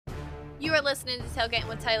You are listening to Tailgating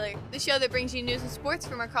with Taylor, the show that brings you news and sports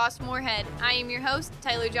from across Moorhead. I am your host,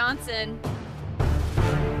 Taylor Johnson.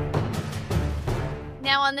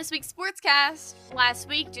 Now on this week's Sportscast, last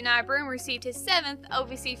week Janiyah Broome received his 7th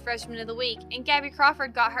OVC Freshman of the Week, and Gabby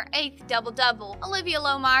Crawford got her 8th double-double. Olivia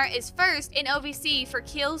Lohmeyer is first in OVC for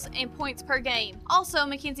kills and points per game. Also,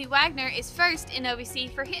 Mackenzie Wagner is first in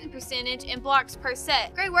OVC for hitting percentage and blocks per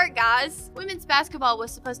set. Great work, guys! Women's basketball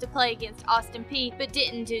was supposed to play against Austin Peay, but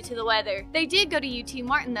didn't due to the weather. They did go to UT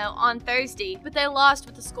Martin, though, on Thursday, but they lost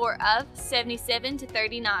with a score of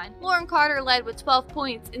 77-39. Lauren Carter led with 12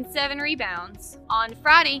 points and 7 rebounds. On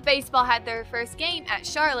Friday, baseball had their first game at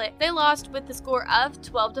Charlotte. They lost with the score of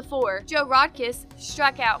 12-4. Joe Rodkis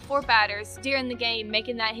struck out 4 batters during the game,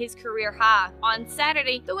 making that his career high. On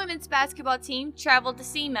Saturday, the women's basketball team traveled to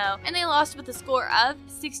SEMO, and they lost with a score of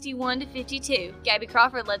 61-52. Gabby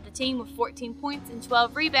Crawford led the team with 14 points and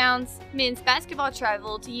 12 rebounds. Men's basketball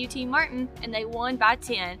traveled to UT Martin, and they won by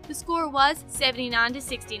 10. The score was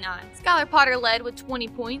 79-69. Skylar Potter led with 20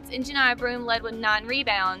 points, and Janiyah Broome led with 9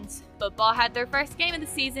 rebounds. Football had their first game of the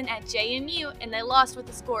season at JMU, and they lost with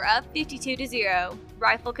a score of 52-0.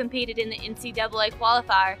 Rifle competed in the NCAA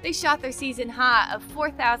qualifier. They shot their season high of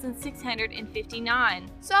 4,659.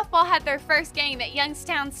 Softball had their first game at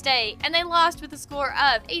Youngstown State, and they lost with a score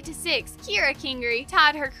of 8-6. Kira Kingery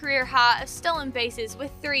tied her career high of stolen bases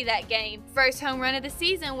with 3 that game. First home run of the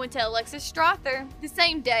season went to Alexis Strother. The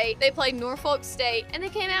same day, they played Norfolk State, and they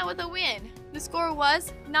came out with a win. The score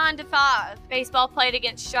was 9-5. Baseball played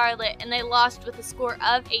against Charlotte, and they lost with a score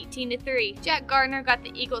of 18-3. Jack Gardner got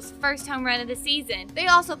the Eagles' first home run of the season. They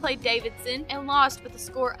also played Davidson and lost with a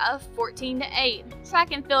score of 14-8.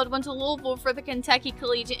 Track and field went to Louisville for the Kentucky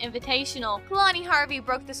Collegiate Invitational. Kalani Harvey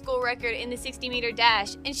broke the school record in the 60-meter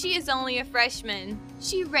dash, and she is only a freshman.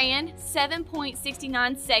 She ran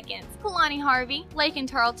 7.69 seconds. Kalani Harvey, Lakin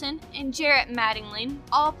Tarleton, and Jarrett Mattingly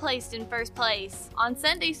all placed in first place. On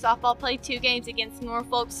Sunday, softball played 2 games against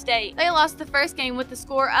Norfolk State. They lost the first game with the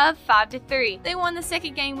score of 5-3. They won the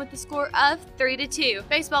second game with the score of 3-2.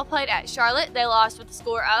 Baseball played at Charlotte. They lost with the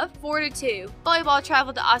score of 4-2. Volleyball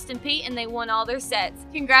traveled to Austin Peay, and they won all their sets.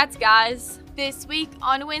 Congrats, guys! This week,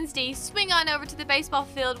 on Wednesday, swing on over to the baseball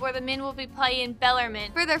field where the men will be playing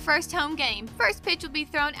Bellarmine for their first home game. First pitch will be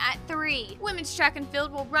thrown at 3. Women's track and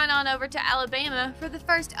field will run on over to Alabama for the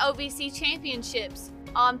first OVC championships.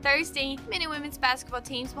 On Thursday, men and women's basketball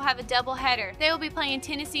teams will have a doubleheader. They will be playing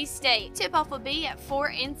Tennessee State. Tip-off will be at 4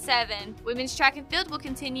 and 7. Women's track and field will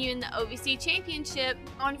continue in the OVC championship.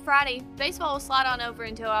 On Friday, baseball will slide on over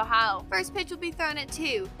into Ohio. First pitch will be thrown at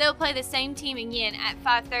 2. They will play the same team again at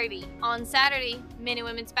 5:30. On Saturday, men and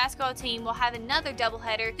women's basketball team will have another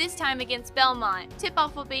doubleheader, this time against Belmont.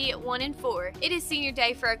 Tip-off will be at 1 and 4. It is senior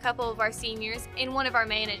day for a couple of our seniors and one of our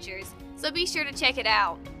managers, so be sure to check it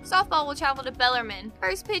out. Softball will travel to Bellarmine.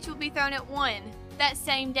 First pitch will be thrown at 1. That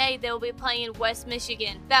same day, they will be playing West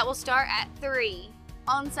Michigan. That will start at 3.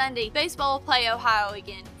 On Sunday, baseball will play Ohio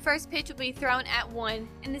again. First pitch will be thrown at 1,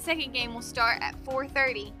 and the second game will start at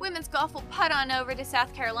 4:30. Women's golf will putt on over to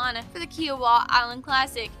South Carolina for the Kiowa Island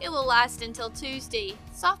Classic. It will last until Tuesday.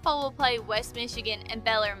 Softball will play West Michigan and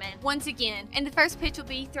Bellarmine once again, and the first pitch will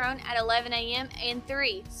be thrown at 11 a.m. and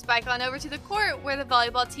 3. Spike on over to the court where the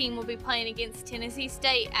volleyball team will be playing against Tennessee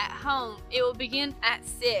State at home. It will begin at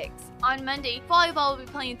 6. On Monday, volleyball will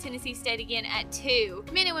be playing Tennessee State again at 2.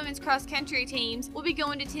 Men and women's cross-country teams will be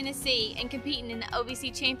going to Tennessee and competing in the OVC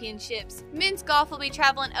championships. Men's golf will be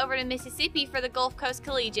traveling over to Mississippi for the Gulf Coast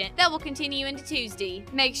Collegiate. That will continue into Tuesday.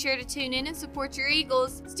 Make sure to tune in and support your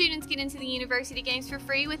Eagles. Students get into the university games for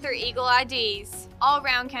free with their Eagle IDs. All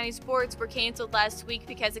Round County sports were canceled last week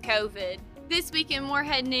because of COVID. This week in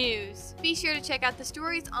Moorhead news, be sure to check out the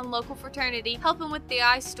stories on local fraternity helping with the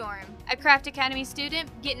ice storm. A Craft Academy student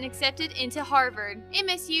getting accepted into Harvard.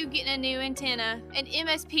 MSU getting a new antenna. And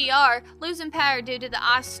MSPR losing power due to the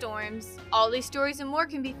ice storms. All these stories and more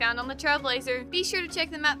can be found on the Trailblazer. Be sure to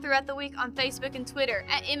check them out throughout the week on Facebook and Twitter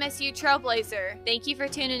at MSU Trailblazer. Thank you for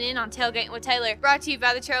tuning in on Tailgating with Taylor, brought to you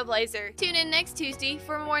by the Trailblazer. Tune in next Tuesday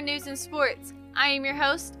for more news and sports. I am your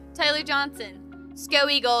host, Taylor Johnson. Go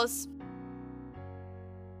Eagles!